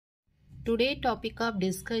Today topic of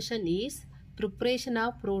discussion is preparation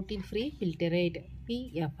of protein-free filtrate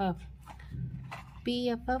 (PFF).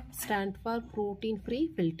 PFF stands for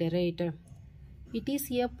protein-free filtrate. It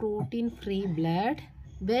is a protein-free blood.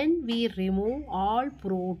 When we remove all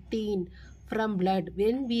protein from blood,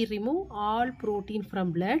 then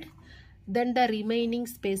the remaining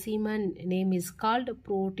specimen name is called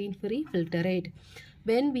protein-free filtrate.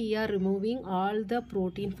 When we are removing all the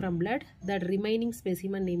protein from blood, the remaining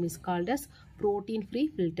specimen name is called as protein-free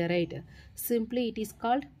filtrate. Simply it is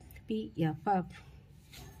called PFF.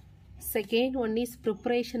 Second one is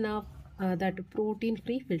preparation of that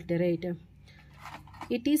protein-free filtrate.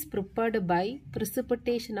 It is prepared by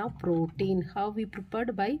precipitation of protein. How we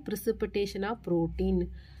prepared? By precipitation of protein.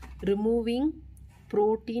 Removing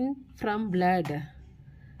protein from blood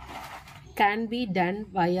can be done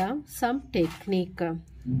via some technique.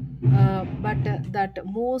 But that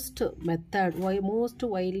most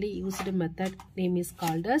widely used method name is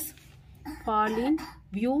called as Folin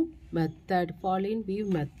Wu method. Folin Wu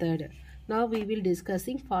method. Now we will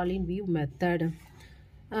discussing Folin Wu method.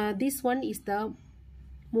 This one is the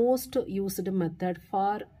most used method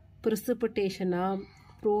for precipitation of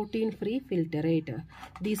protein-free filtrate.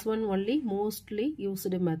 This one only mostly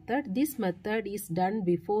used method. This method is done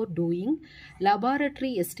before doing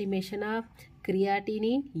laboratory estimation of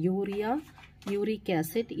creatinine, urea, uric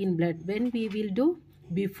acid in blood. When we will do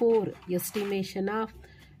before estimation of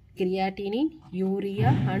creatinine, urea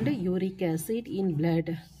and uric acid in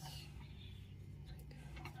blood.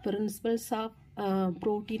 Principles of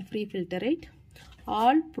protein-free filtrate.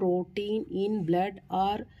 All protein in blood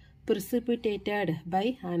are precipitated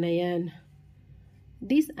by anion.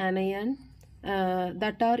 These anion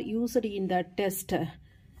that are used in the test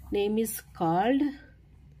name is called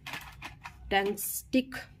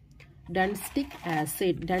tungstic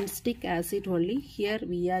acid. Tungstic acid only. Here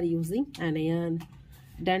we are using anion.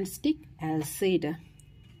 Tungstic acid.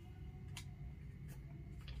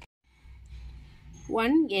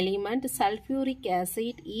 One element, sulfuric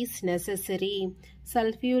acid, is necessary.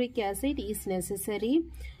 Sulfuric acid is necessary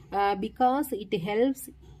because it helps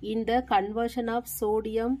in the conversion of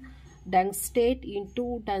sodium tungstate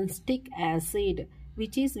into tungstic acid,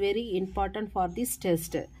 which is very important for this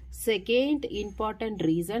test. Second important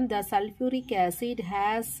reason, the sulfuric acid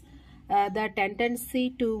has the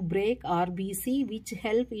tendency to break RBC, which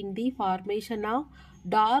help in the formation of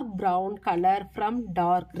dark brown color from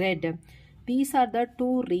dark red. These are the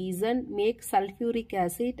two reasons make sulfuric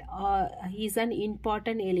acid is an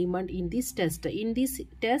important element in this test. In this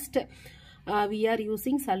test, we are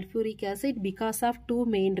using sulfuric acid because of two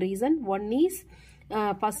main reasons. One is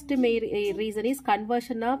first main reason is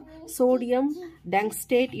conversion of sodium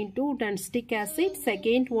tungstate into tungstic acid.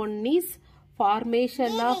 Second one is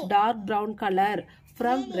formation of dark brown color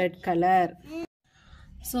from red color.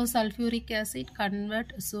 So sulfuric acid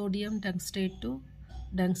convert sodium tungstate to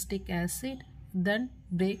tungstic acid, then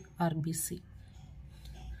break RBC.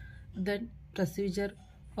 Then procedure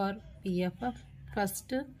for PFF.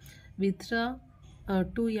 First, withdraw 2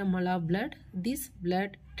 ml of blood. This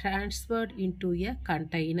blood transferred into a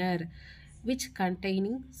container which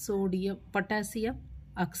containing potassium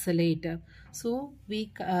oxalate. So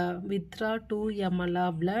we withdraw 2 ml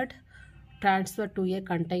of blood, transfer to a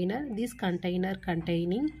container. This container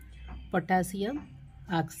containing potassium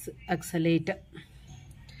oxalate.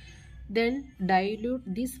 Then dilute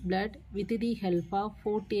this blood with the help of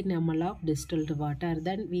 14 ml of distilled water.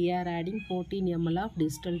 Then we are adding 14 ml of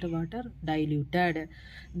distilled water diluted.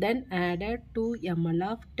 Then added 2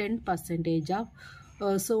 ml of 10%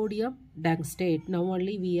 of sodium tungstate. Now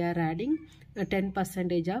only we are adding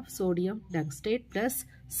 10% of sodium tungstate plus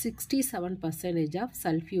 67% of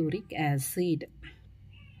sulfuric acid.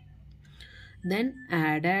 Then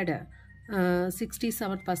added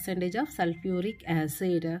 67% of sulfuric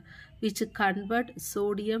acid, which convert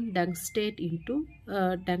sodium tungstate into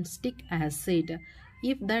tungstic acid.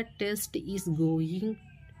 If the test is going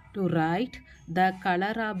to right, the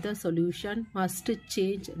color of the solution must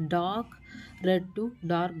change dark red to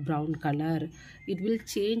dark brown color. It will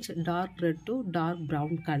change dark red to dark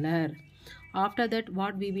brown color. After that,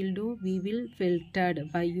 what we will do? We will filter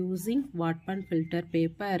by using Wattman filter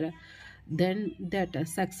paper. Then that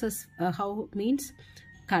success how means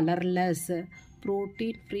colorless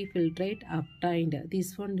protein-free filtrate obtained.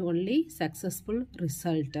 This one only successful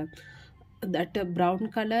result. That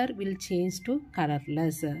brown color will change to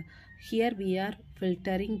colorless. Here we are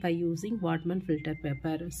filtering by using Wattman filter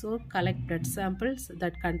paper. So collect blood samples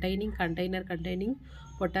that container containing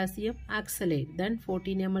potassium oxalate, then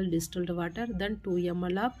 14 ml distilled water, then 2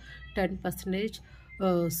 ml of 10%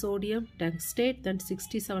 sodium tungstate, then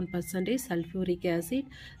 67% sulfuric acid.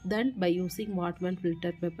 Then by using Wattman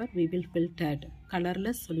filter paper, we will filter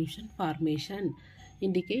colorless solution formation.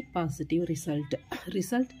 Indicate positive result.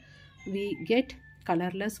 Result, we get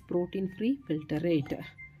colorless protein-free filtrate.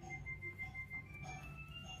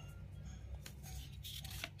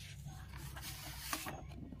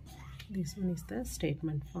 This one is the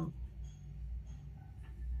statement form.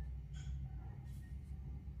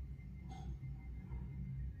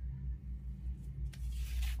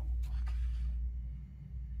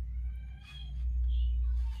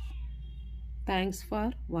 Thanks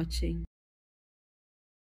for watching.